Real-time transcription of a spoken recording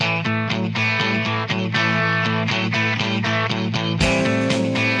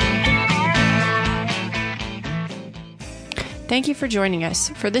Thank you for joining us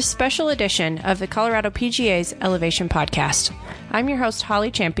for this special edition of the Colorado PGA's Elevation Podcast. I'm your host,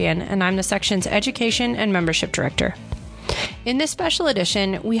 Holly Champion, and I'm the section's Education and Membership Director. In this special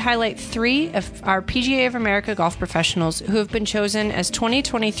edition, we highlight 3 of our PGA of America golf professionals who have been chosen as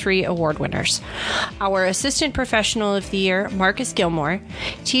 2023 award winners. Our Assistant Professional of the Year, Marcus Gillmor,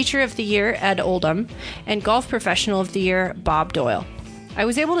 Teacher of the Year, Ed Oldham, and Golf Professional of the Year, Bob Doyle. I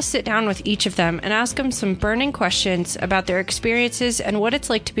was able to sit down with each of them and ask them some burning questions about their experiences and what it's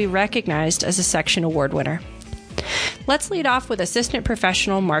like to be recognized as a section award winner. Let's lead off with Assistant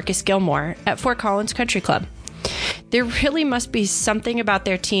Professional Marcus Gillmor at Fort Collins Country Club. There really must be something about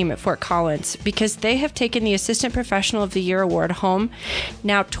their team at Fort Collins because they have taken the Assistant Professional of the Year award home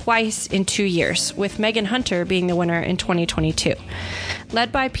now twice in 2 years, with Megan Hunter being the winner in 2022.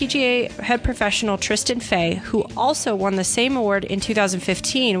 Led by PGA head professional Tristan Fay, who also won the same award in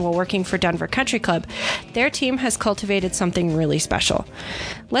 2015 while working for Denver Country Club, their team has cultivated something really special.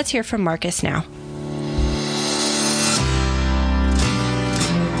 Let's hear from Marcus now.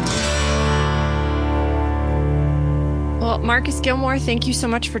 Well, Marcus Gillmor, thank you so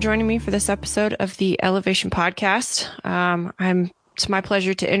much for joining me for this episode of the Elevation Podcast. It's my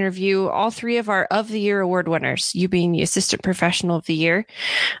pleasure to interview all 3 of our of the year award winners, you being the Assistant Professional of the Year.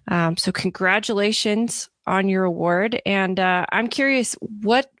 So congratulations on your award. And I'm curious,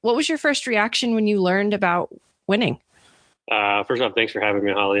 what was your first reaction when you learned about winning? First off, thanks for having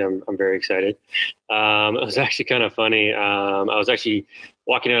me, Holly. I'm very excited. It was actually kind of funny. I was actually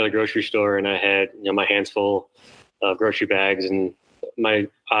walking out of the grocery store and I had my hands full of grocery bags, and my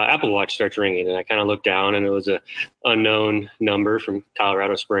Apple Watch starts ringing, and I kind of looked down, and it was a unknown number from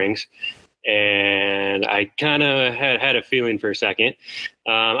Colorado Springs, and I kind of had a feeling for a second.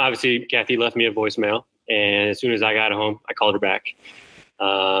 Obviously, Kathy left me a voicemail, and as soon as I got home, I called her back.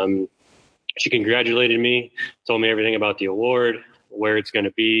 She congratulated me, told me everything about the award, where it's going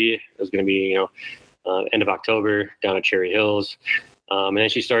to be. It was going to be, end of October down at Cherry Hills. And then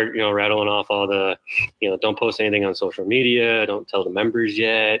she started, rattling off all the, don't post anything on social media, don't tell the members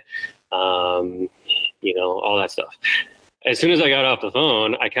yet, all that stuff. As soon as I got off the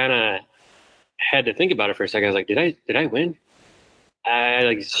phone, I kind of had to think about it for a second. I was like, did I win?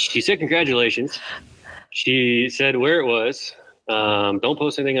 She said, congratulations. She said where it was. Don't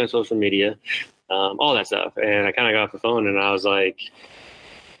post anything on social media, all that stuff. And I kind of got off the phone and I was like,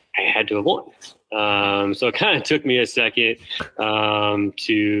 I had to have won. So it kind of took me a second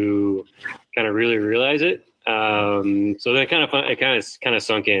to kind of really realize it. So then it kind of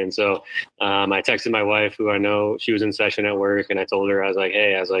sunk in. So I texted my wife, who I know she was in session at work, and I told her, I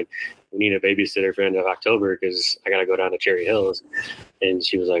was like, we need a babysitter for end of October because I got to go down to Cherry Hills. And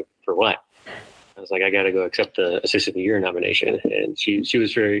she was like, for what? I was like, I got to go accept the Assistant of the Year nomination. And she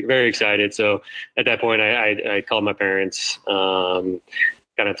was very, very excited. So at that point, I called my parents, kind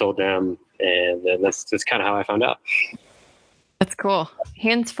of told them, and then that's kind of how I found out. That's cool.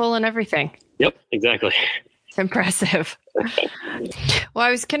 Hands full and everything. Yep, exactly. It's impressive. Well, I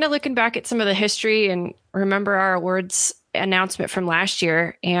was kind of looking back at some of the history and remember our awards announcement from last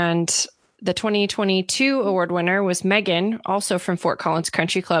year. And the 2022 award winner was Megan, also from Fort Collins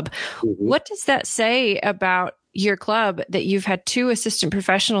Country Club. Mm-hmm. What does that say about your club that you've had 2 assistant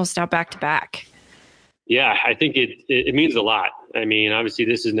professionals now back to back? Yeah, I think it means a lot. I mean, obviously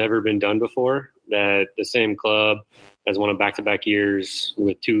this has never been done before, that the same club has won a back-to-back years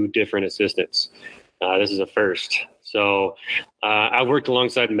with 2 different assistants. This is a first. So I've worked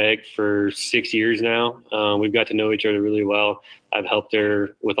alongside Meg for 6 years now. We've got to know each other really well. I've helped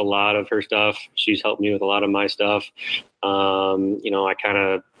her with a lot of her stuff. She's helped me with a lot of my stuff. I kind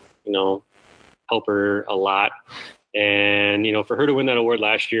of, help her a lot. And, for her to win that award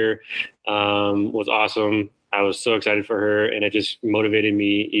last year was awesome. I was so excited for her, and it just motivated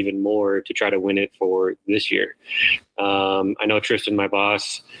me even more to try to win it for this year. I know Tristan, my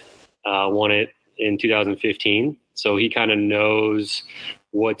boss, won it in 2015. So he kind of knows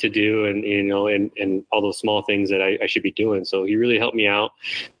what to do and all those small things that I should be doing. So he really helped me out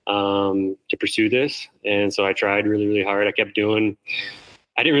to pursue this. And so I tried really, really hard. I kept doing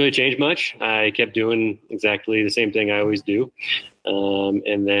I didn't really change much. I kept doing exactly the same thing I always do.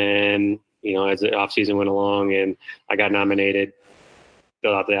 And then, as the off season went along and I got nominated,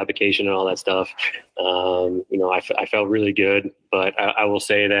 filled out the application and all that stuff, I felt really good, but I will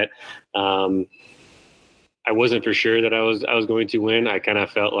say that, I wasn't for sure that I was going to win. I kind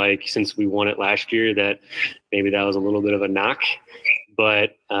of felt like since we won it last year that maybe that was a little bit of a knock,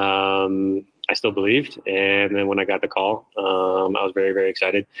 but I still believed. And then when I got the call, I was very, very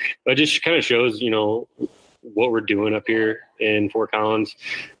excited. But it just kind of shows, what we're doing up here in Fort Collins.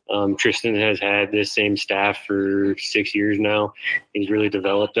 Tristan has had this same staff for 6 years now. He's really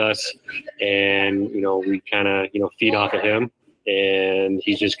developed us, and, we kind of, feed off of him, and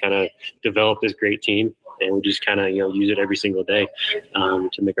he's just kind of developed this great team, and we just kind of, use it every single day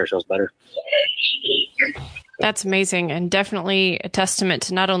to make ourselves better. That's amazing, and definitely a testament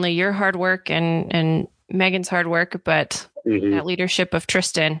to not only your hard work and Megan's hard work, but that leadership of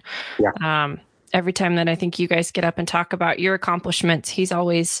Tristan. Yeah. Every time that I think you guys get up and talk about your accomplishments, he's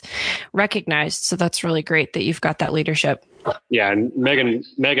always recognized. So that's really great that you've got that leadership. Yeah. And Megan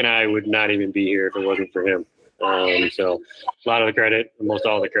and I would not even be here if it wasn't for him. So a lot of the credit, almost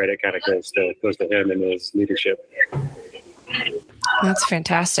all the credit kind of goes to him and his leadership. That's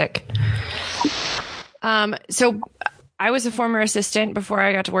fantastic. So I was a former assistant before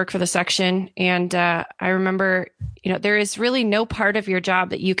I got to work for the section. And I remember, there is really no part of your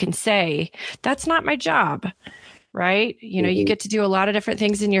job that you can say, that's not my job, right? You get to do a lot of different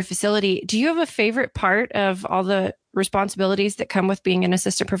things in your facility. Do you have a favorite part of all the responsibilities that come with being an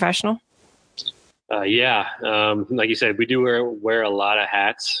assistant professional? Yeah. Like you said, we do wear a lot of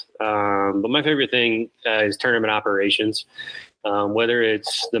hats. But my favorite thing is tournament operations. Whether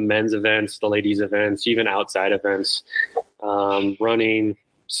it's the men's events, the ladies' events, even outside events, running,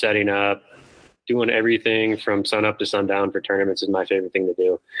 setting up, doing everything from sun up to sundown for tournaments is my favorite thing to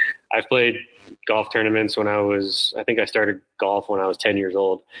do. I've played golf tournaments I think I started golf when I was 10 years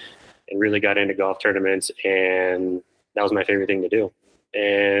old and really got into golf tournaments, and that was my favorite thing to do.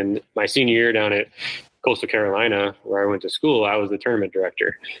 And my senior year down at Coastal Carolina, where I went to school, I was the tournament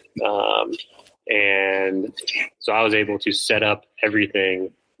director. And so I was able to set up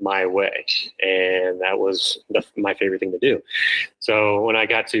everything my way. And that was my favorite thing to do. So when I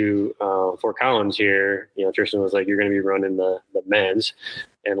got to Fort Collins here, Tristan was like, you're going to be running the men's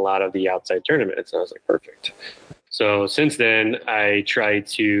and a lot of the outside tournaments. And I was like, perfect. So since then, I tried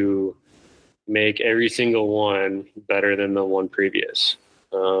to make every single one better than the one previous.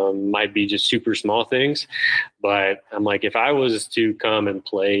 Might be just super small things, but I'm like, if I was to come and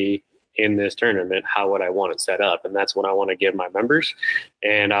play in this tournament, how would I want it set up? And that's what I want to give my members.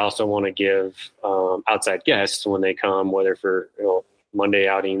 And I also want to give outside guests when they come, whether for Monday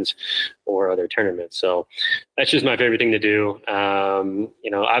outings or other tournaments. So that's just my favorite thing to do.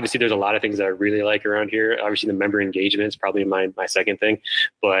 Obviously there's a lot of things that I really like around here. Obviously the member engagement is probably my second thing,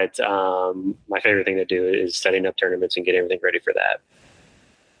 but my favorite thing to do is setting up tournaments and getting everything ready for that.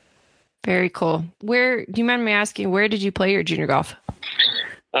 Very cool. Do you mind me asking, where did you play your junior golf?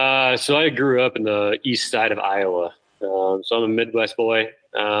 So I grew up in the east side of Iowa. So I'm a Midwest boy.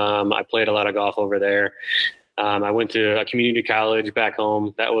 I played a lot of golf over there. I went to a community college back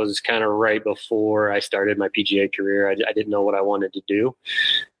home. That was kind of right before I started my PGA career. I didn't know what I wanted to do.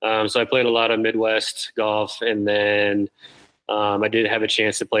 So I played a lot of Midwest golf, and then I did have a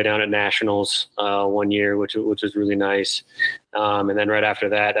chance to play down at Nationals 1 year, which was really nice. And then right after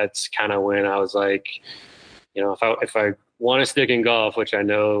that, that's kind of when I was like, if I want to stick in golf, which I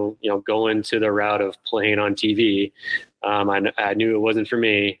know, going to the route of playing on TV, I knew it wasn't for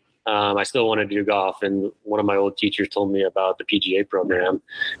me. I still wanted to do golf. And one of my old teachers told me about the PGA program.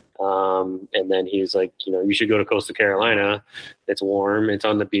 And then he was like, you should go to Coastal Carolina. It's warm. It's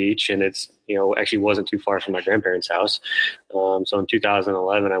on the beach. And it's, actually wasn't too far from my grandparents' house. So in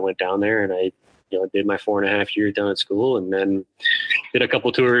 2011, I went down there and I, did my 4.5 years down at school, and then did a couple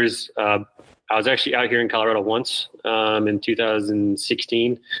tours. I was actually out here in Colorado once in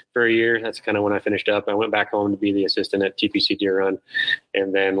 2016 for a year. That's kind of when I finished up. I went back home to be the assistant at TPC Deer Run.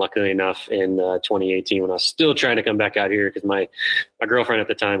 And then luckily enough in 2018, when I was still trying to come back out here, because my girlfriend at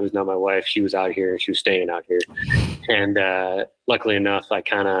the time, who's now my wife, she was out here. She was staying out here. And luckily enough, I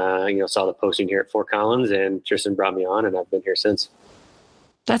kind of, saw the posting here at Fort Collins, and Tristan brought me on, and I've been here since.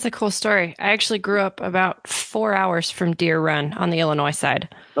 That's a cool story. I actually grew up about 4 hours from Deer Run on the Illinois side.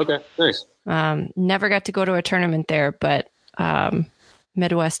 Okay, nice. Never got to go to a tournament there, but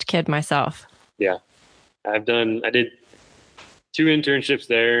Midwest kid myself. Yeah. I did 2 internships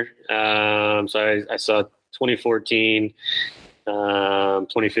there. So I saw 2014,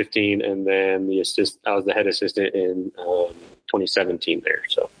 2015, and then I was the head assistant in 2017 there.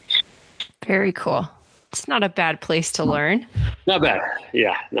 So very cool. It's not a bad place to learn. Not bad.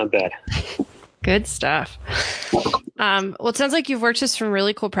 Yeah, not bad. Good stuff. Well, it sounds like you've worked with some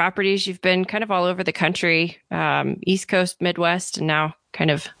really cool properties. You've been kind of all over the country, East Coast, Midwest, and now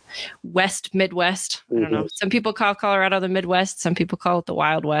kind of West Midwest. I don't know. Some people call Colorado the Midwest. Some people call it the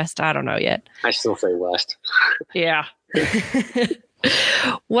Wild West. I don't know yet. I still say West. Yeah.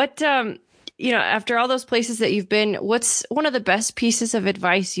 What, after all those places that you've been, what's one of the best pieces of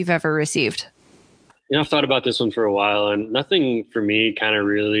advice you've ever received? I've thought about this one for a while, and nothing for me kind of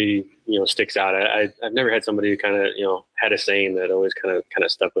really, sticks out. I've never had somebody who kind of, had a saying that always kind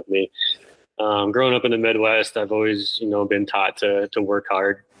of stuck with me. Growing up in the Midwest, I've always, been taught to work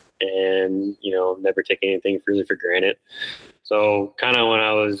hard and, never take anything really for granted. So kind of when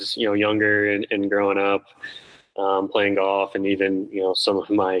I was, younger and growing up, playing golf, and even, some of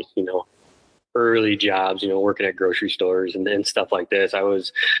my, early jobs, working at grocery stores and stuff like this, I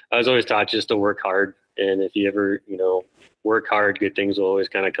was always taught just to work hard. And if you ever, work hard, good things will always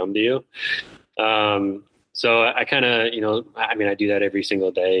kind of come to you. So I kind of, I do that every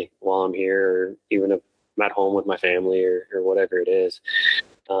single day while I'm here, or even if I'm at home with my family or whatever it is.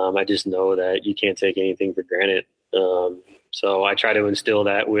 I just know that you can't take anything for granted. So I try to instill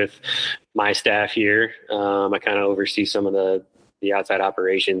that with my staff here. I kind of oversee some of the outside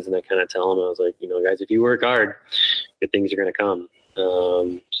operations, and I kind of tell them, I was like, guys, if you work hard, good things are going to come.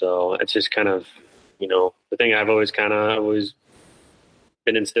 So it's just kind of, the thing I've always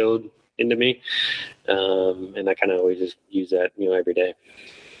been instilled into me. And I kind of always just use that, every day.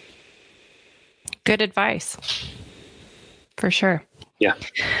 Good advice. For sure. Yeah.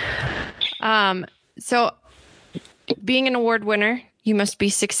 So being an award winner, you must be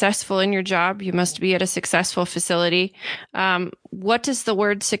successful in your job. You must be at a successful facility. What does the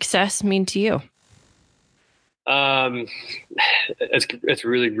word success mean to you? It's a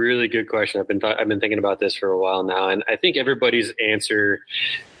really, really good question. I've been thinking about this for a while now, and I think everybody's answer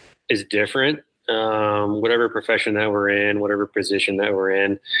is different. Whatever profession that we're in, whatever position that we're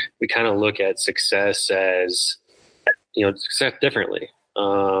in, we kind of look at success as, success differently.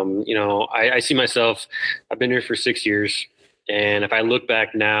 I see myself, I've been here for 6 years. And if I look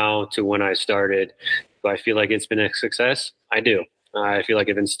back now to when I started, do I feel like it's been a success? I do. I feel like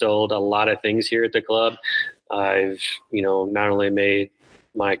I've instilled a lot of things here at the club. I've, not only made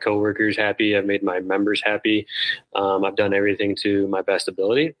my coworkers happy, I've made my members happy. I've done everything to my best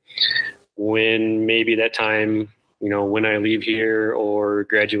ability. When maybe that time, when I leave here or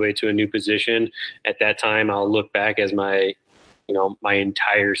graduate to a new position, at that time, I'll look back as my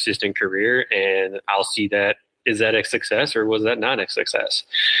entire assistant career, and I'll see that, is that a success or was that not a success?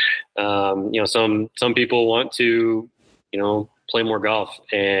 Some people want to, play more golf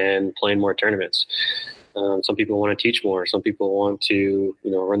and play in more tournaments. Some people want to teach more. Some people want to,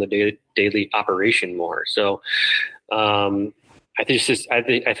 run the daily operation more. So I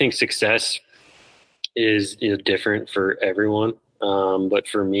think success is different for everyone. But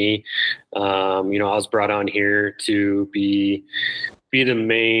for me, I was brought on here to be the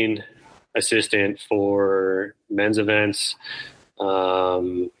main assistant for men's events,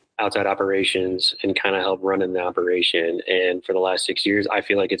 outside operations, and kind of help run in the operation. And for the last 6 years, I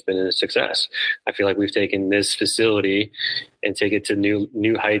feel like it's been a success. I feel like we've taken this facility and take it to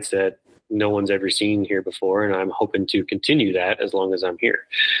new heights that no one's ever seen here before. And I'm hoping to continue that as long as I'm here.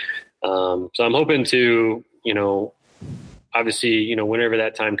 So I'm hoping to, obviously, whenever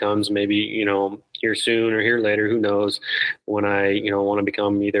that time comes, maybe, here soon or here later, who knows, when I, want to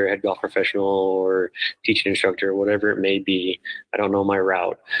become either a head golf professional or teaching instructor, whatever it may be. I don't know my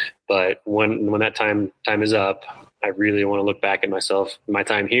route, but when that time is up, I really want to look back at myself, my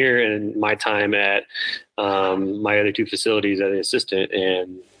time here and my time at my other two facilities as an assistant,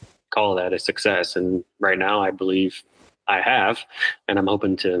 and call that a success. And right now I believe I have, and I'm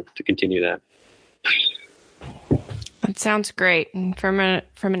hoping to continue that. That sounds great. And from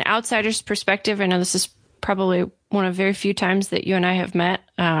an outsider's perspective, I know this is probably one of very few times that you and I have met.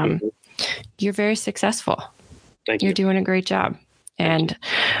 You're very successful. Thank you. You're doing a great job, and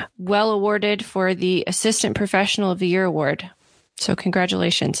well awarded for the Assistant Professional of the Year award. So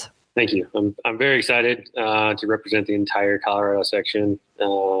congratulations. Thank you. I'm very excited to represent the entire Colorado section.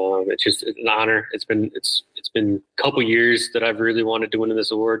 It's an honor. It's been a couple years that I've really wanted to win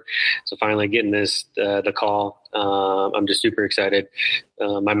this award. So finally getting the call, I'm just super excited.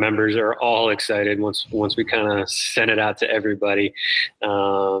 My members are all excited once we kind of sent it out to everybody.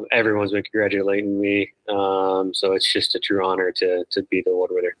 Everyone's been congratulating me. So it's just a true honor to be the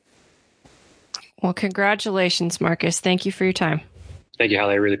award winner. Well, congratulations, Marcus. Thank you for your time. Thank you,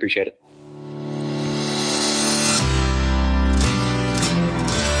 Holly. I really appreciate it.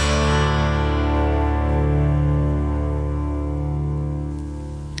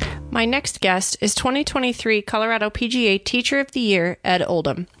 My next guest is 2023 Colorado PGA Teacher of the Year, Ed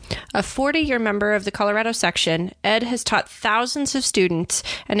Oldham. A 40-year member of the Colorado section, Ed has taught thousands of students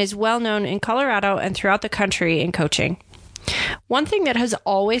and is well known in Colorado and throughout the country in coaching. One thing that has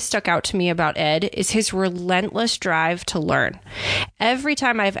always stuck out to me about Ed is his relentless drive to learn. Every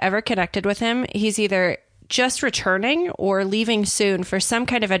time I've ever connected with him, he's either just returning or leaving soon for some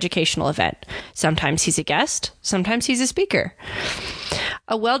kind of educational event. Sometimes he's a guest, sometimes he's a speaker.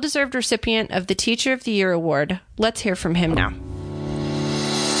 A well-deserved recipient of the Teacher of the Year Award. Let's hear from him now.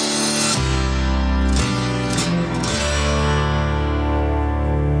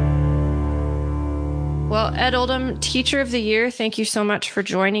 Well, Ed Oldham, Teacher of the Year, thank you so much for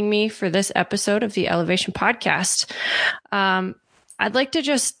joining me for this episode of the Elevation Podcast. I'd like to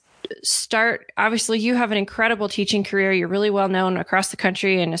just start. Obviously, you have an incredible teaching career. You're really well known across the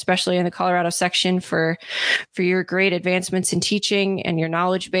country and especially in the Colorado section for your great advancements in teaching and your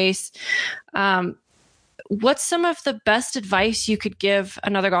knowledge base. What's some of the best advice you could give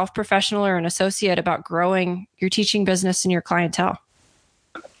another golf professional or an associate about growing your teaching business and your clientele?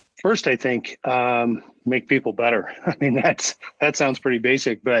 First, I think make people better. I mean, that sounds pretty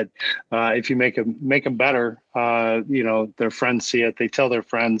basic, but if you make them better, their friends see it. They tell their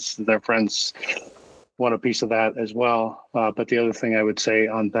friends want a piece of that as well. But the other thing I would say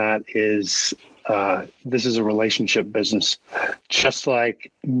on that is this is a relationship business, just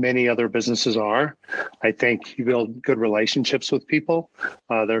like many other businesses are. I think you build good relationships with people,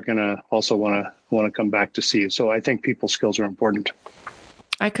 they're going to also want to come back to see you. So I think people skills are important.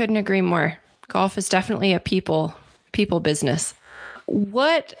 I couldn't agree more. Golf is definitely a people business.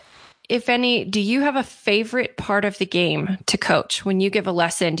 What, if any, do you have a favorite part of the game to coach? When you give a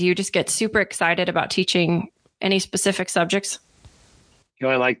lesson, do you just get super excited about teaching any specific subjects?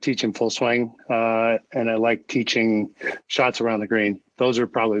 I like teaching full swing, and I like teaching shots around the green. Those are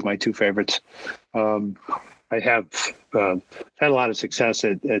probably my two favorites. I have had a lot of success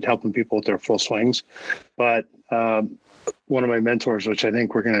at helping people with their full swings, but one of my mentors, which I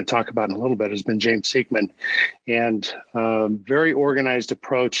think we're going to talk about in a little bit, has been James Siekman, and very organized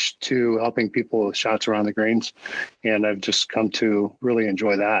approach to helping people with shots around the greens. And I've just come to really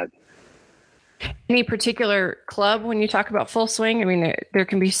enjoy that. Any particular club when you talk about full swing? I mean, there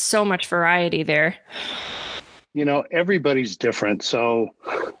can be so much variety there. Everybody's different. So,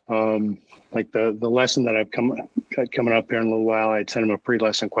 like the lesson that I've got coming up here in a little while, I'd sent him a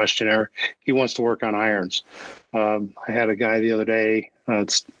pre-lesson questionnaire. He wants to work on irons. I had a guy the other day,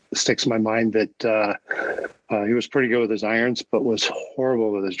 it sticks in my mind that he was pretty good with his irons, but was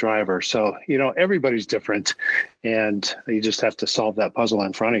horrible with his driver. So, everybody's different, and you just have to solve that puzzle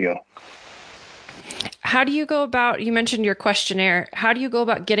in front of you. How do you go about, you mentioned your questionnaire, how do you go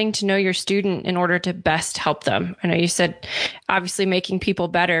about getting to know your student in order to best help them? I know you said obviously making people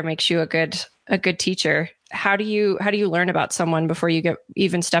better makes you a good teacher. How do you learn about someone before you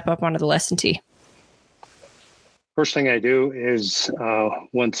even step up onto the lesson tee? First thing I do is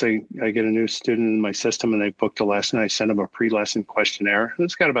once I get a new student in my system and they've booked a lesson, I send them a pre-lesson questionnaire.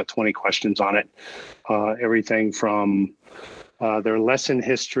 It's got about 20 questions on it. Everything from their lesson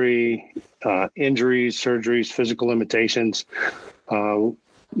history, injuries, surgeries, physical limitations,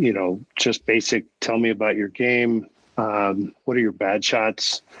 just basic, tell me about your game. What are your bad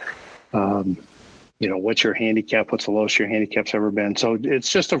shots? What's your handicap? What's the lowest your handicap's ever been? So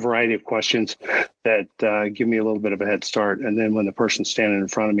it's just a variety of questions that give me a little bit of a head start. And then when the person's standing in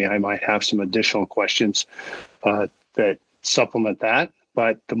front of me, I might have some additional questions that supplement that.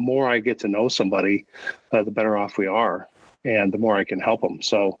 But the more I get to know somebody, the better off we are, and the more I can help them.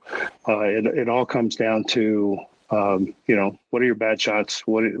 So it all comes down to, what are your bad shots?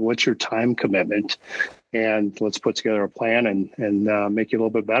 What's your time commitment? And let's put together a plan and make you a little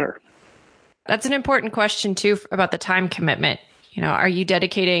bit better. That's an important question too about the time commitment. Are you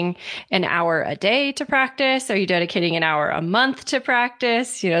dedicating an hour a day to practice? Are you dedicating an hour a month to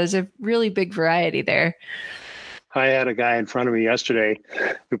practice? There's a really big variety there. I had a guy in front of me yesterday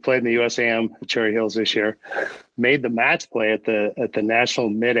who played in the USAM at Cherry Hills this year, made the match play at the National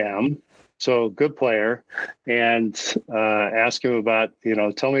Mid-Am. So good player, and ask him about,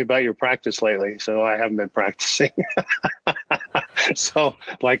 tell me about your practice lately. So I haven't been practicing. So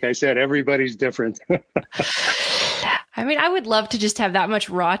like I said, everybody's different. I mean, I would love to just have that much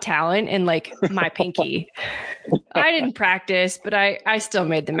raw talent in like my pinky. I didn't practice, but I still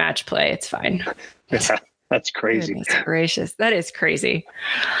made the match play. It's fine. Yeah, that's crazy. Goodness gracious. That is crazy.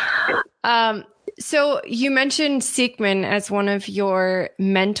 So you mentioned Siekman as one of your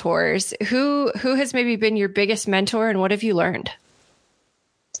mentors. Who has maybe been your biggest mentor, and what have you learned?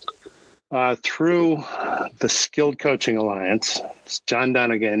 Through the Skilled Coaching Alliance, it's John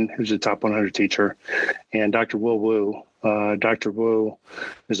Dunnigan, who's a top 100 teacher, and Dr. Will Wu. Dr. Wu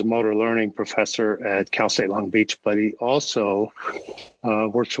is a motor learning professor at Cal State Long Beach, but he also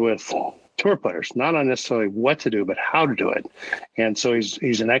works with tour players, not on necessarily what to do, but how to do it. And so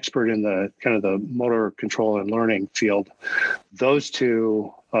he's an expert in the kind of the motor control and learning field. Those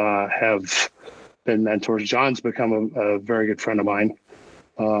two have been mentors. John's become a very good friend of mine.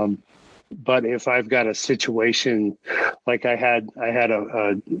 But if I've got a situation like I had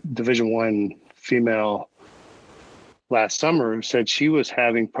a Division I female last summer who said she was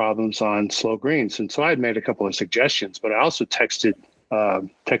having problems on slow greens. And so I had made a couple of suggestions, but I also texted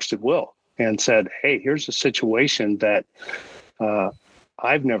Will and said, hey, here's a situation that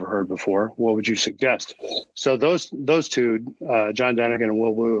I've never heard before. What would you suggest? So those two, John Dunnigan and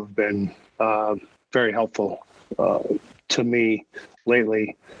Will Wu, have been very helpful to me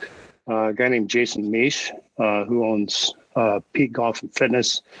lately. A guy named Jason Meesh, who owns Peak Golf and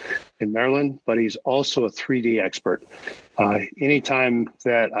Fitness in Maryland, but he's also a 3D expert. Anytime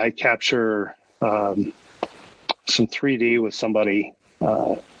that I capture some 3D with somebody,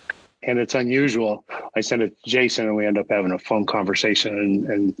 and it's unusual, I send it to Jason and we end up having a phone conversation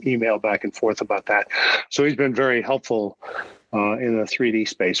and email back and forth about that. So he's been very helpful in the 3D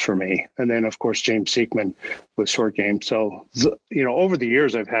space for me. And then, of course, James Siekman with Short Game. So, over the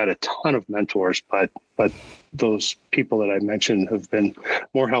years, I've had a ton of mentors, but those people that I mentioned have been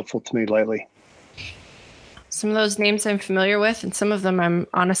more helpful to me lately. Some of those names I'm familiar with, and some of them I'm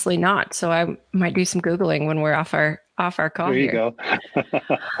honestly not. So I might do some Googling when we're off our call. There you here. go.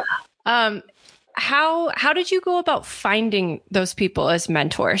 How did you go about finding those people as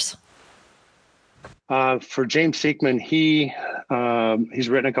mentors? For James Siekman, he's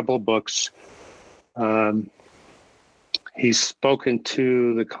written a couple of books. He's spoken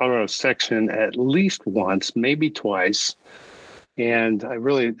to the Colorado section at least once, maybe twice. And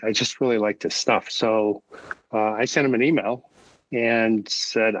I just really liked his stuff. So I sent him an email and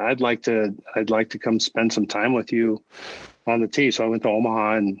said, I'd like to come spend some time with you on the tee. So I went to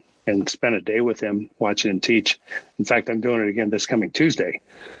Omaha and spent a day with him watching him teach. In fact, I'm doing it again this coming Tuesday,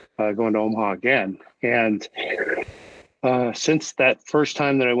 going to Omaha again. And since that first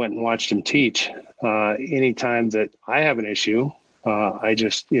time that I went and watched him teach, anytime that I have an issue, I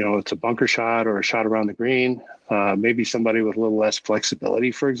just, it's a bunker shot or a shot around the green, maybe somebody with a little less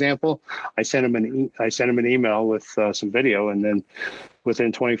flexibility, for example, I sent him an email with some video, and then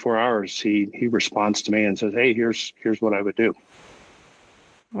within 24 hours, he responds to me and says, hey, here's what I would do.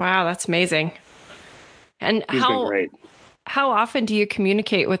 Wow, that's amazing. And He's been great. How often do you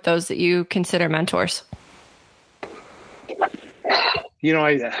communicate with those that you consider mentors?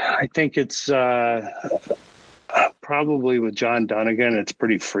 I think it's probably with John Dunnigan, it's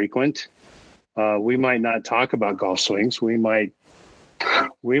pretty frequent. We might not talk about golf swings. We might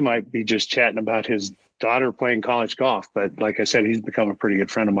be just chatting about his daughter playing college golf. But like I said, he's become a pretty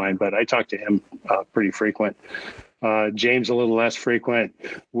good friend of mine. But I talk to him pretty frequent. James a little less frequent.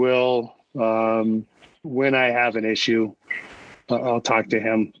 Will, when I have an issue, I'll talk to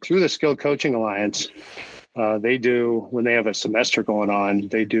him through the Skilled Coaching Alliance. They do, when they have a semester going on,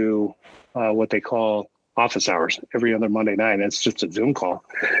 they do what they call office hours every other Monday night. It's just a Zoom call.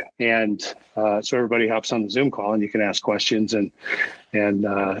 And so everybody hops on the Zoom call and you can ask questions. And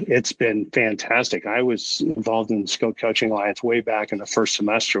it's been fantastic. I was involved in the Skilled Coaching Alliance way back in the first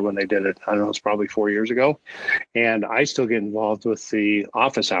semester when they did it. I don't know, it's probably 4 years ago. And I still get involved with the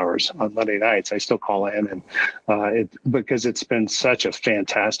office hours on Monday nights. I still call in, and because it's been such a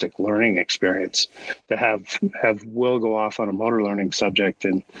fantastic learning experience to have Will go off on a motor learning subject.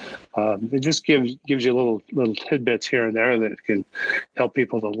 And it just gives you little tidbits here and there that can help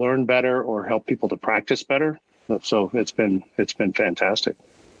people to learn better or help people to practice better. So it's been fantastic.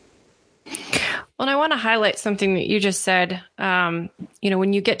 Well, and I want to highlight something that you just said. When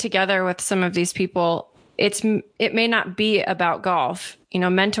you get together with some of these people, it may not be about golf.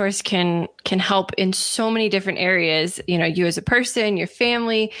 Mentors can help in so many different areas. You as a person, your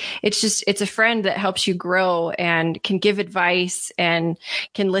family. It's a friend that helps you grow and can give advice and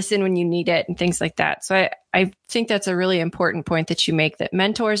can listen when you need it and things like that. So I think that's a really important point that you make, that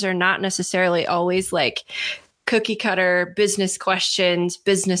mentors are not necessarily always like cookie cutter business questions,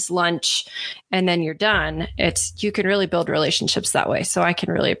 business lunch, and then you're done. You can really build relationships that way. So I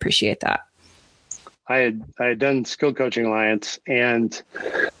can really appreciate that. I had done Skilled Coaching Alliance and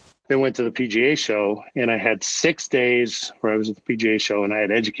then went to the PGA show, and I had 6 days where I was at the PGA show and I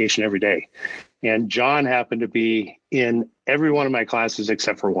had education every day. And John happened to be in every one of my classes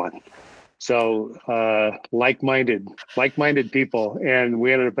except for one. So like-minded people, and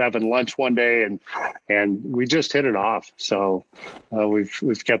we ended up having lunch one day, and we just hit it off. So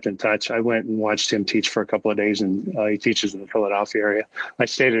we've kept in touch. I went and watched him teach for a couple of days, and he teaches in the Philadelphia area. I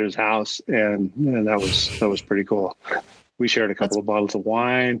stayed at his house, and that was pretty cool. We shared a couple of bottles of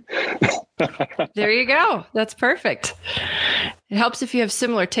wine. There you go. That's perfect. It helps if you have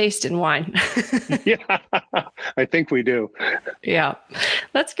similar taste in wine. Yeah, I think we do. Yeah,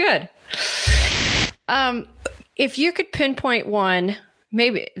 that's good. If you could pinpoint one,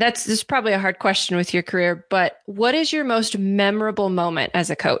 maybe this is probably a hard question with your career, but what is your most memorable moment as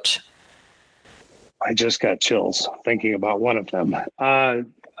a coach? I just got chills thinking about one of them.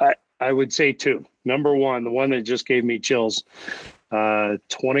 I would say two. Number one, the one that just gave me chills,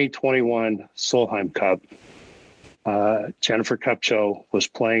 2021 Solheim Cup. Jennifer Kupcho was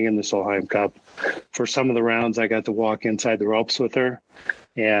playing in the Solheim Cup. For some of the rounds, I got to walk inside the ropes with her.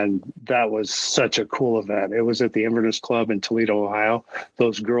 And that was such a cool event. It was at the Inverness Club in Toledo, Ohio.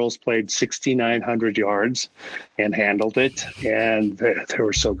 Those girls played 6,900 yards and handled it. And they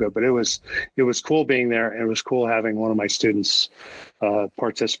were so good. But it was cool being there. It was cool having one of my students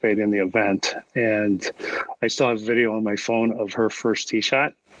participate in the event. And I still have video on my phone of her first tee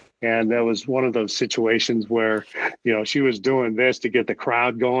shot. And that was one of those situations where, she was doing this to get the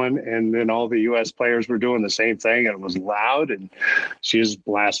crowd going. And then all the U.S. players were doing the same thing. And it was loud. And she just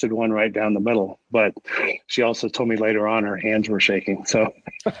blasted one right down the middle. But she also told me later on her hands were shaking. So,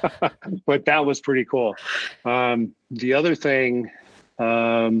 but that was pretty cool. The other thing,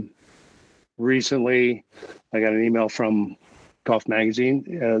 recently, I got an email from Golf Magazine.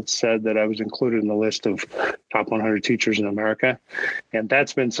 It said that I was included in the list of top 100 teachers in America. And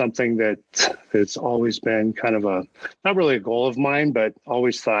that's been something that's always been kind of not really a goal of mine, but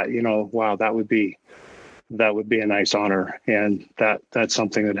always thought, wow, that would be a nice honor. And that's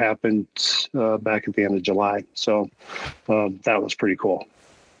something that happened back at the end of July. So that was pretty cool.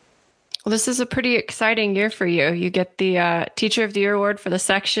 Well, this is a pretty exciting year for you. You get the Teacher of the Year award for the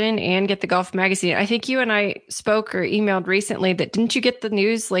section and get the Golf Magazine. I think you and I spoke or emailed recently that didn't you get the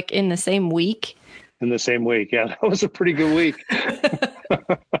news like in the same week? In the same week. Yeah, that was a pretty good week.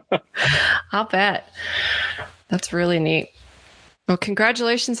 I'll bet. That's really neat. Well,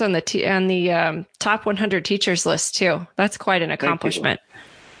 congratulations on the top 100 teachers list too. That's quite an accomplishment.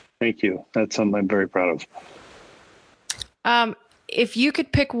 Thank you. That's something I'm very proud of. If you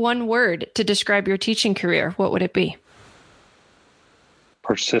could pick one word to describe your teaching career, what would it be?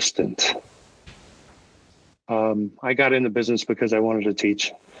 Persistent. I got in the business because I wanted to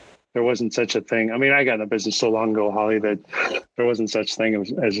teach. There wasn't such a thing. I mean, I got in the business so long ago, Holly, that there wasn't such thing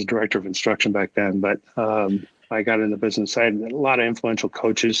as a director of instruction back then. But I got in the business. I had a lot of influential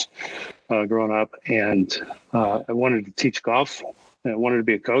coaches growing up, and I wanted to teach golf. And I wanted to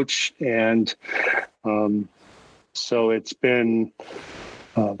be a coach, and so it's been,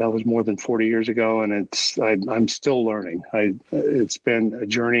 that was more than 40 years ago, and I'm still learning. It's been a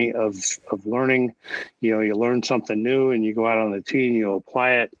journey of learning. You learn something new and you go out on the tee and you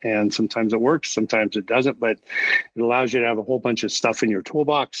apply it, and sometimes it works, sometimes it doesn't, but it allows you to have a whole bunch of stuff in your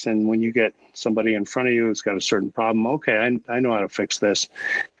toolbox. And when you get somebody in front of you who's got a certain problem, okay, I know how to fix this.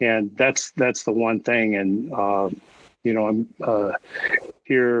 And that's the one thing. And, I'm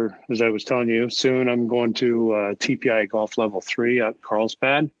here, as I was telling you, soon I'm going to TPI Golf Level 3 at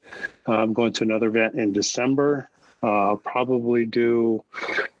Carlsbad. I'm going to another event in December. I'll probably do,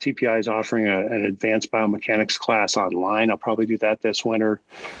 TPI is offering an advanced biomechanics class online. I'll probably do that this winter.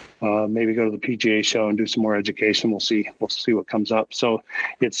 Maybe go to the PGA show and do some more education. We'll see what comes up. So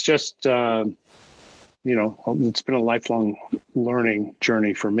it's just, it's been a lifelong learning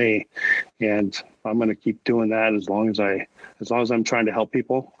journey for me, and I'm going to keep doing that as long as I'm trying to help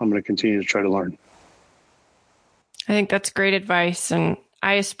people. I'm going to continue to try to learn. I think that's great advice, and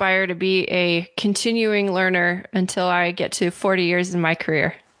I aspire to be a continuing learner until I get to 40 years in my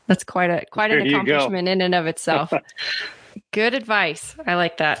career. That's quite an accomplishment in and of itself. Good advice. I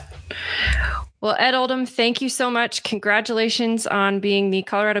like that. Well, Ed Oldham, thank you so much. Congratulations on being the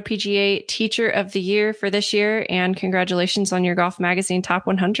Colorado PGA Teacher of the Year for this year, and congratulations on your Golf Magazine Top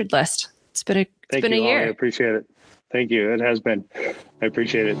 100 list. It's been a year. I appreciate it. Thank you. It has been. I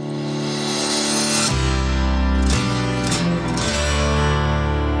appreciate it.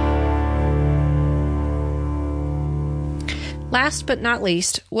 Last but not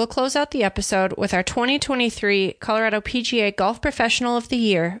least, we'll close out the episode with our 2023 Colorado PGA Golf Professional of the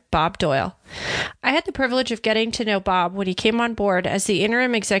Year, Bob Doyle. I had the privilege of getting to know Bob when he came on board as the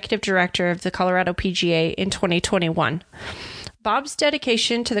interim executive director of the Colorado PGA in 2021. Bob's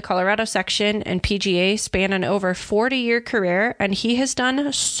dedication to the Colorado section and PGA span an over 40-year career, and he has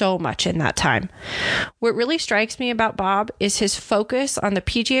done so much in that time. What really strikes me about Bob is his focus on the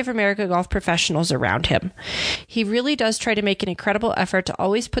PGA of America golf professionals around him. He really does try to make an incredible effort to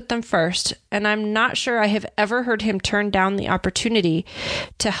always put them first, and I'm not sure I have ever heard him turn down the opportunity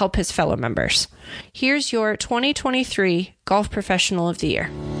to help his fellow members. Here's your 2023 Golf Professional of the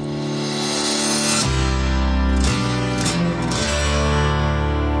Year.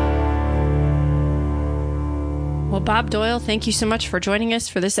 Well, Well, Bob Doyle, thank you so much for joining us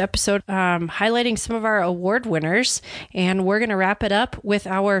for this episode, highlighting some of our award winners. And we're going to wrap it up with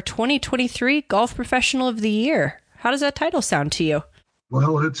our 2023 Golf Professional of the Year. How does that title sound to you?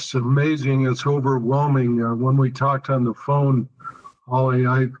 Well, it's amazing. It's overwhelming. When we talked on the phone, Holly,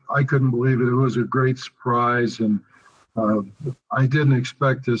 I couldn't believe it. It was a great surprise, and I didn't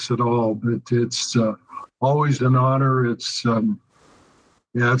expect this at all. But it's always an honor. It's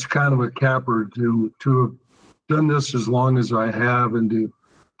it's kind of a capper to have done this as long as I have, and to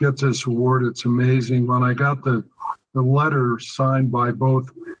get this award. It's amazing. When I got the letter signed by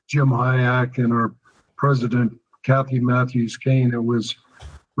both Jim Hayek and our president, Kathy Matthews-Kane, it was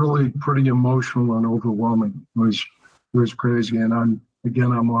really pretty emotional and overwhelming. It was crazy, and I'm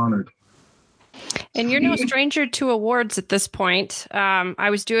honored. And you're no stranger to awards at this point. I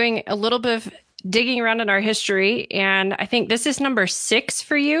was doing a little bit of digging around in our history, and I think this is number 6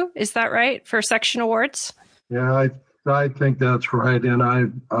 for you. Is that right, for section awards? Yeah, I think that's right. And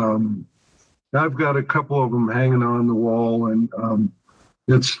I've got a couple of them hanging on the wall, and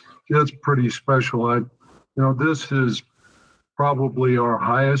it's pretty special. This is probably our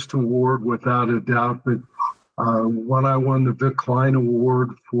highest award without a doubt. But when I won the Vic Klein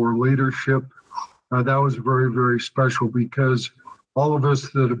Award for leadership, that was very, very special, because all of us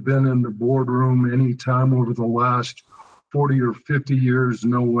that have been in the boardroom any time over the last 40 or 50 years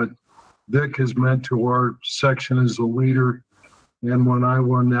know what Vic has meant to our section as a leader. And when I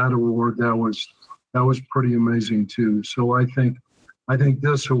won that award, that was pretty amazing too. So I think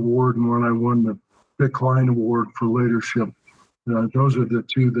this award, and when I won the Vic Klein Award for leadership, those are the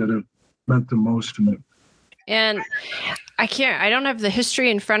two that have meant the most to me. And I don't have the history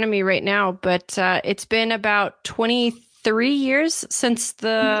in front of me right now, but it's been about 23 years since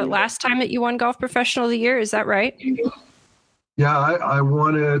the last time that you won Golf Professional of the Year. Is that right? Yeah, I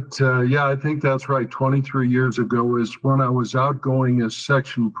won it. I think that's right. 23 years ago is when I was outgoing as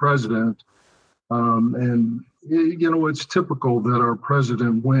section president. And, it's typical that our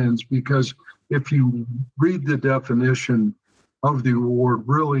president wins, because if you read the definition of the award,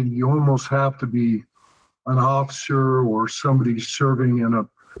 really, you almost have to be an officer or somebody serving in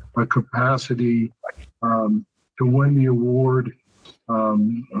a capacity to win the award.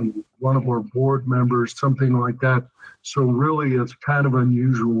 One of our board members, something like that. So really, it's kind of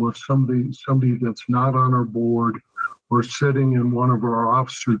unusual if somebody that's not on our board or sitting in one of our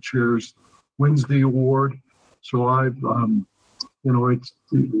officer chairs wins the award. So it's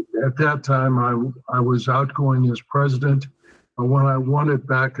at that time I was outgoing as president. When I won it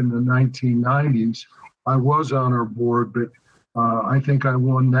back in the 1990s, I was on our board, but I think I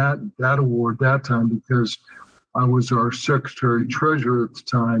won that award that time because I was our secretary treasurer at the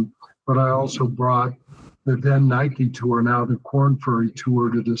time. But I also brought the then Nike tour, now the Korn Ferry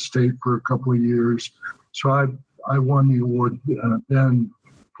tour, to the state for a couple of years. So I won the award then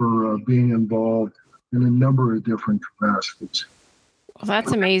for being involved in a number of different capacities. Well,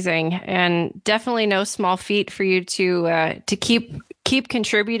 that's amazing, and definitely no small feat for you to keep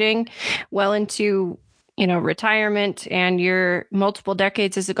contributing well into retirement and your multiple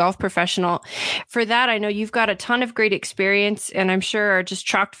decades as a golf professional. For that, I know you've got a ton of great experience, and I'm sure are just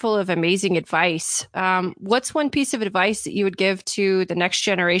chock full of amazing advice. What's one piece of advice that you would give to the next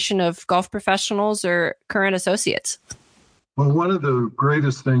generation of golf professionals or current associates? Well, one of the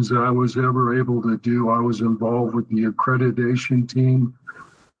greatest things that I was ever able to do, I was involved with the accreditation team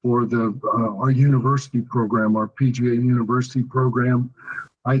for our university program, our PGA University program.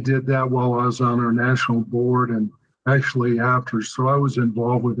 I did that while I was on our national board and actually after. So I was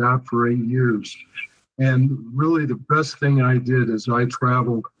involved with that for 8 years. And really the best thing I did is I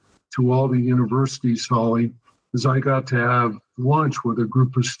traveled to all the universities, Holly, is I got to have lunch with a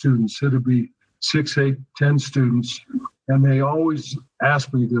group of students. It'd be 6, 8, 10 students. And they always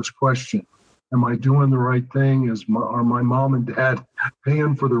ask me this question: am I doing the right thing? Are my mom and dad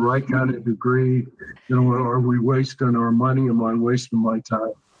paying for the right kind of degree? Are we wasting our money? Am I wasting my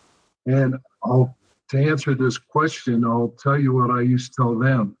time? And to answer this question, I'll tell you what I used to tell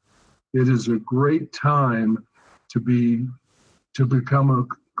them. It is a great time to become a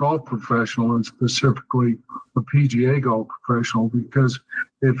golf professional, and specifically a PGA golf professional, because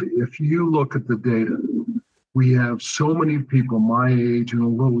if you look at the data, we have so many people my age and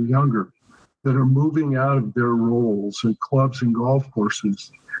a little younger that are moving out of their roles at clubs and golf courses,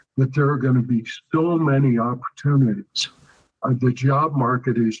 that there are going to be so many opportunities. The job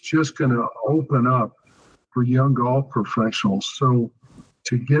market is just going to open up for young golf professionals. So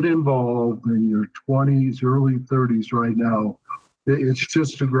to get involved in your 20s, early 30s right now, it's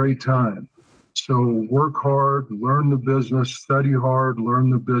just a great time. So work hard, learn the business, study hard, learn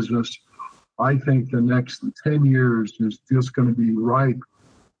the business, I think the next 10 years is just going to be ripe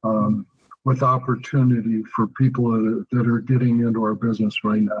with opportunity for people that are getting into our business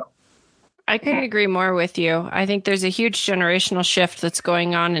right now. I couldn't agree more with you. I think there's a huge generational shift that's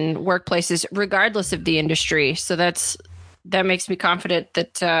going on in workplaces, regardless of the industry. So that makes me confident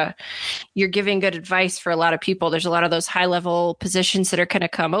that you're giving good advice for a lot of people. There's a lot of those high-level positions that are going to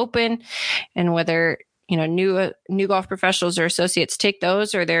come open, and whether new golf professionals or associates take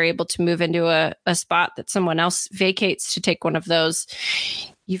those, or they're able to move into a spot that someone else vacates to take one of those.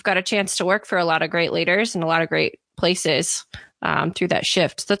 You've got a chance to work for a lot of great leaders and a lot of great places through that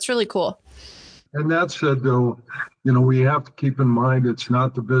shift. That's really cool. And that said, though, we have to keep in mind it's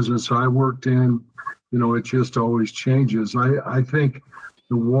not the business I worked in. It just always changes. I think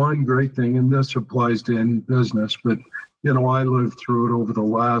the one great thing, and this applies to any business, but, I lived through it over the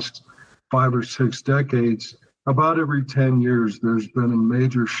last 5 or 6 decades. About every 10 years, there's been a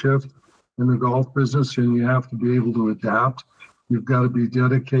major shift in the golf business, and you have to be able to adapt. You've got to be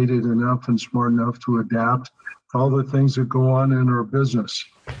dedicated enough and smart enough to adapt to all the things that go on in our business.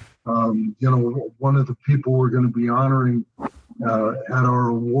 One of the people we're going to be honoring at our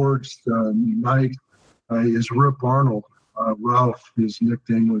awards night is Rip Arnold. Ralph, his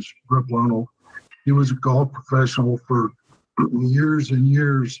nickname was Rip Arnold. He was a golf professional for years and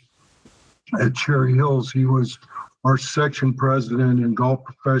years at Cherry Hills. He was our section president and golf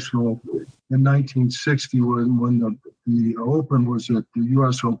professional in 1960 when the Open was at the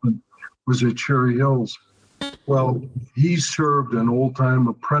U.S. Open was at Cherry Hills. Well, he served an old-time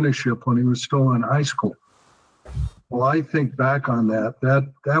apprenticeship when he was still in high school. Well, I think back on that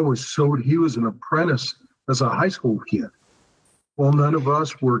was so, he was an apprentice as a high school kid. Well, none of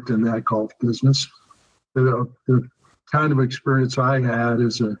us worked in that golf business. The kind of experience I had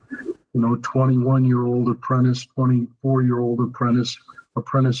as a 21-year-old apprentice, 24-year-old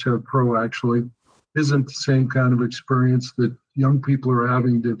apprentice head pro actually, isn't the same kind of experience that young people are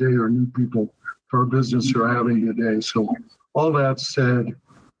having today or new people to our business are having today. So all that said,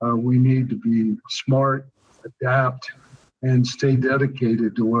 we need to be smart, adapt, and stay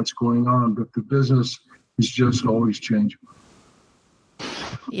dedicated to what's going on. But the business is just always changing.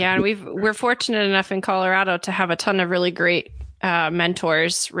 Yeah, and we're fortunate enough in Colorado to have a ton of really great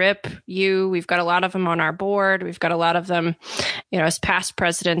mentors. Rip, we've got a lot of them on our board. We've got a lot of them, as past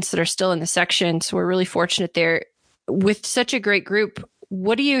presidents that are still in the section. So we're really fortunate there with such a great group.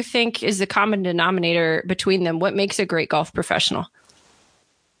 What do you think is the common denominator between them? What makes a great golf professional?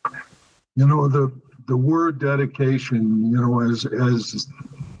 The word dedication, as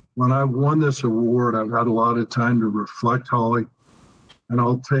when I won this award, I've had a lot of time to reflect, Holly. And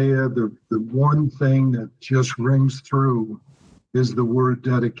I'll tell you, the one thing that just rings through is the word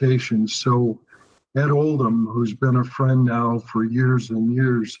dedication. So Ed Oldham, who's been a friend now for years and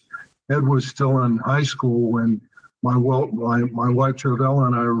years, Ed was still in high school when my wife Jodella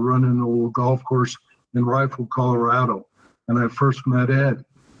and I were running a little golf course in Rifle, Colorado, and I first met Ed.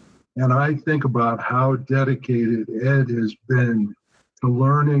 And I think about how dedicated Ed has been to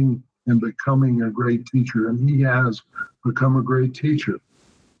learning and becoming a great teacher, and he has become a great teacher.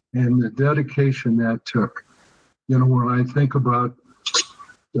 And the dedication that took, when I think about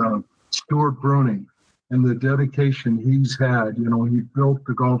Stuart Bruning and the dedication he's had, he built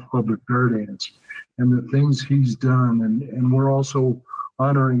the golf club at Fairdanks and the things he's done. And we're also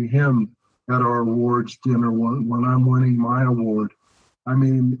honoring him at our awards dinner when I'm winning my award. I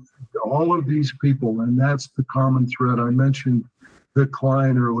mean, all of these people, and that's the common thread. I mentioned Vic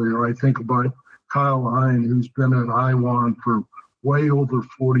Klein earlier. I think about Kyle Hine, who's been at Iwan for way over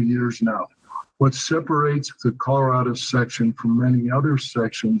 40 years now. What separates the Colorado section from many other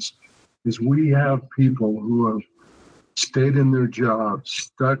sections is we have people who have stayed in their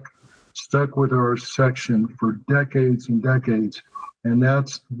jobs, stuck with our section for decades and decades, and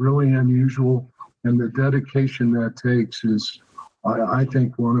that's really unusual. And the dedication that takes is, I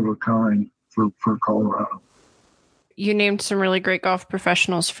think, one of a kind for Colorado. You named some really great golf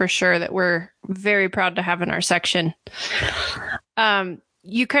professionals for sure that we're very proud to have in our section.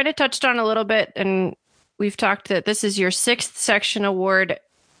 You kind of touched on a little bit, and we've talked that this is your 6th section award,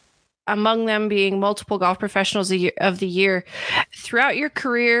 among them being multiple golf professionals of the year. Throughout your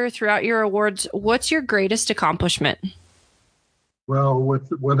career, throughout your awards, what's your greatest accomplishment? Well,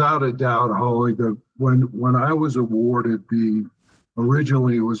 without a doubt, Holly, when I was awarded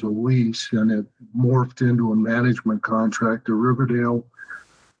originally it was a lease and it morphed into a management contract to Riverdale.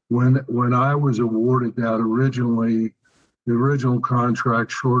 When I was awarded that originally, the original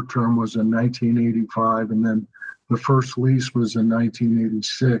contract short term was in 1985, and then the first lease was in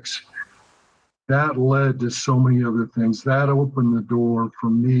 1986. That led to so many other things. That opened the door for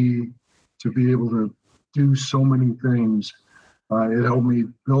me to be able to do so many things. It helped me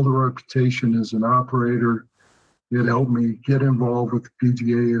build a reputation as an operator. It helped me get involved with the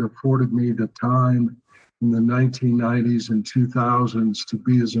PGA. It afforded me the time in the 1990s and 2000s to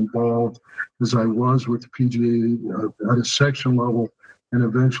be as involved as I was with the PGA at a section level and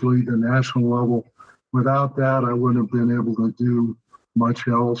eventually the national level. Without that, I wouldn't have been able to do much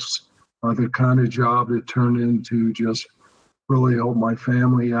else. The kind of job it turned into just really helped my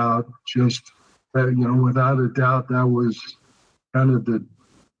family out. Just, without a doubt, that was kind of the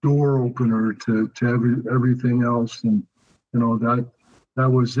door opener to everything else. And, that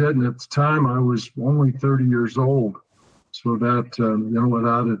was it. And at the time, I was only 30 years old. So that,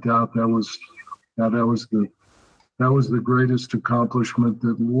 without a doubt, that was the greatest accomplishment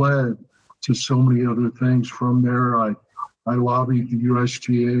that led to so many other things. From there, I lobbied the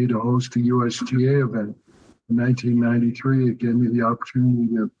USGA to host a USGA event in 1993. It gave me the opportunity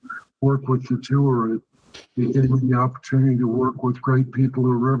to work with the tour. It gave me the opportunity to work with great people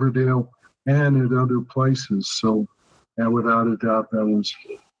at Riverdale and at other places. So, without a doubt, that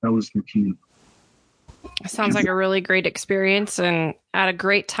was the key. Sounds like a really great experience and at a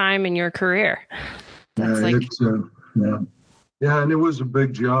great time in your career. And it was a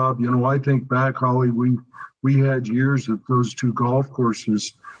big job. I think back, Holly, we had years at those two golf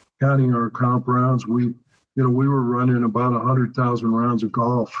courses, counting our comp rounds. We were running about 100,000 rounds of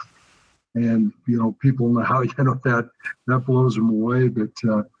golf, and people know how that blows them away. But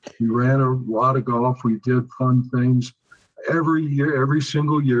we ran a lot of golf. We did fun things every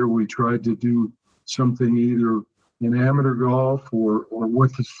single year. We tried to do something either in amateur golf or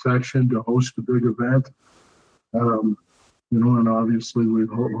with the section to host a big event. And obviously we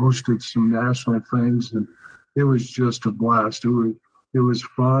hosted some national things, and it was just a blast. It was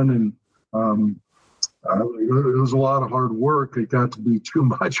fun, and it was a lot of hard work. It got to be too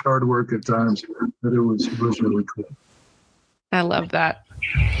much hard work at times, but it was really cool. I love that.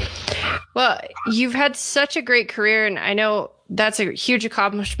 Well, you've had such a great career, and I know that's a huge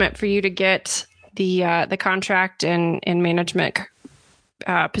accomplishment for you to get the contract and management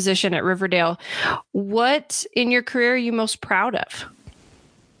position at Riverdale. What in your career are you most proud of?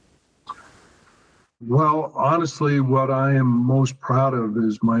 Well, honestly, what I am most proud of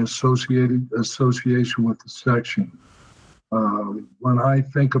is my association with the section. When I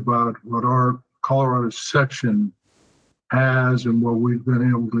think about what our Colorado section has and what we've been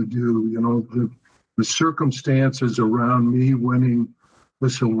able to do, the circumstances around me winning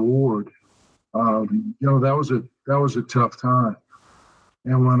this award, that was a tough time.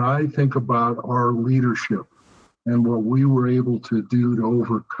 And when I think about our leadership and what we were able to do to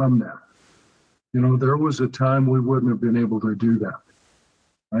overcome that, there was a time we wouldn't have been able to do that.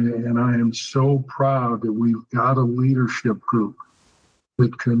 And I am so proud that we've got a leadership group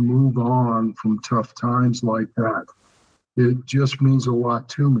that can move on from tough times like that. It just means a lot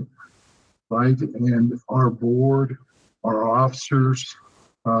to me, right? And our board, our officers,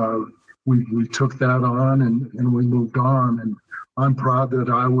 we took that on and we moved on. And I'm proud that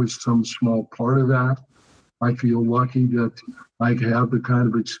I was some small part of that. I feel lucky that I have the kind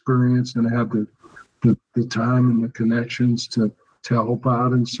of experience and have the time and the connections to help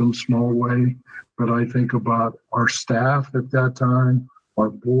out in some small way. But I think about our staff at that time, our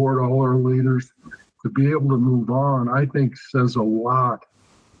board, all our leaders, to be able to move on, I think says a lot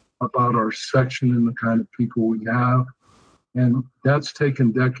about our section and the kind of people we have. And that's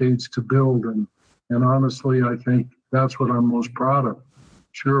taken decades to build. And honestly, I think that's what I'm most proud of.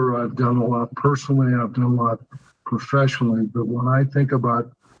 Sure, I've done a lot personally, I've done a lot professionally, but when I think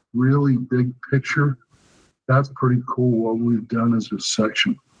about really big picture, that's pretty cool what we've done as a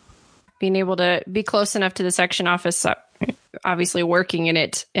section. Being able to be close enough to the section office, obviously working in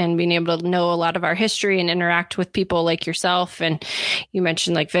it, and being able to know a lot of our history and interact with people like yourself. And you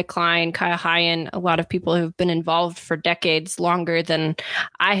mentioned like Vic Klein, Kyle Hyen, a lot of people who've been involved for decades, longer than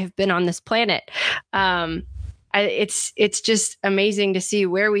I have been on this planet. It's just amazing to see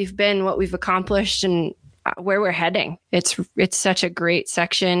where we've been, what we've accomplished, and where we're heading. It's such a great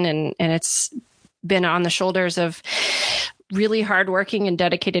section, and it's been on the shoulders of really hardworking and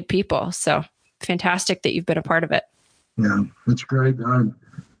dedicated people. So fantastic that you've been a part of it. Yeah, it's great. I'm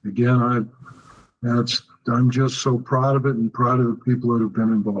just so proud of it and proud of the people that have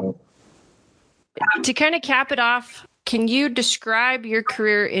been involved. To kind of cap it off, can you describe your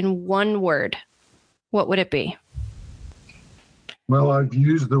career in one word? What would it be? Well, I've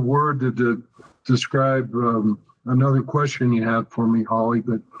used the word to describe another question you had for me, Holly,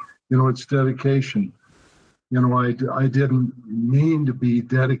 but, it's dedication. I didn't mean to be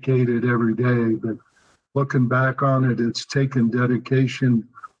dedicated every day, but looking back on it, it's taken dedication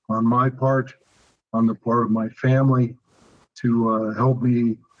on my part, on the part of my family, to help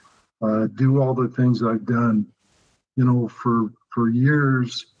me do all the things I've done. You know, for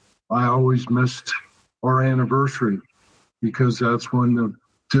years, I always missed our anniversary because that's when the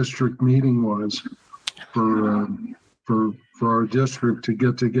district meeting was for our district to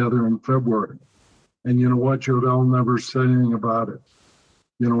get together in February. And you know what, Jodelle never said anything about it.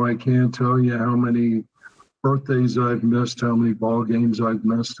 You know, I can't tell you how many birthdays I've missed, how many ball games I've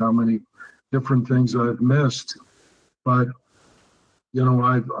missed, how many different things I've missed. But, you know,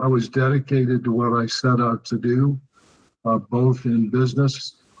 I was dedicated to what I set out to do, both in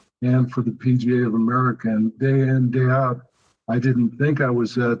business and for the PGA of America. And day in, day out, I didn't think I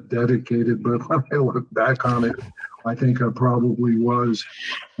was that dedicated, but when I look back on it, I think I probably was.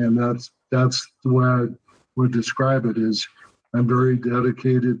 And that's the way I would describe it, is I'm very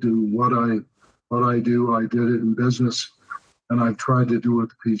dedicated to what I do. I did it in business, and I've tried to do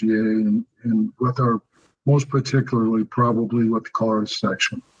it with the PGA and with our, most particularly probably with the Colorado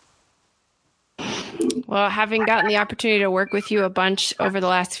section. Well, having gotten the opportunity to work with you a bunch over the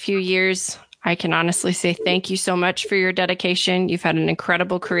last few years, I can honestly say thank you so much for your dedication. You've had an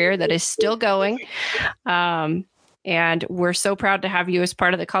incredible career that is still going. And we're so proud to have you as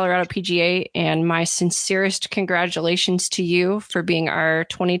part of the Colorado PGA, and my sincerest congratulations to you for being our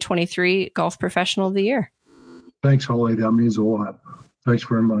 2023 Golf Professional of the Year. Thanks, Holly. That means a lot. Thanks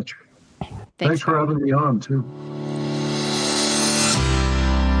very much. Thanks for having me on, too.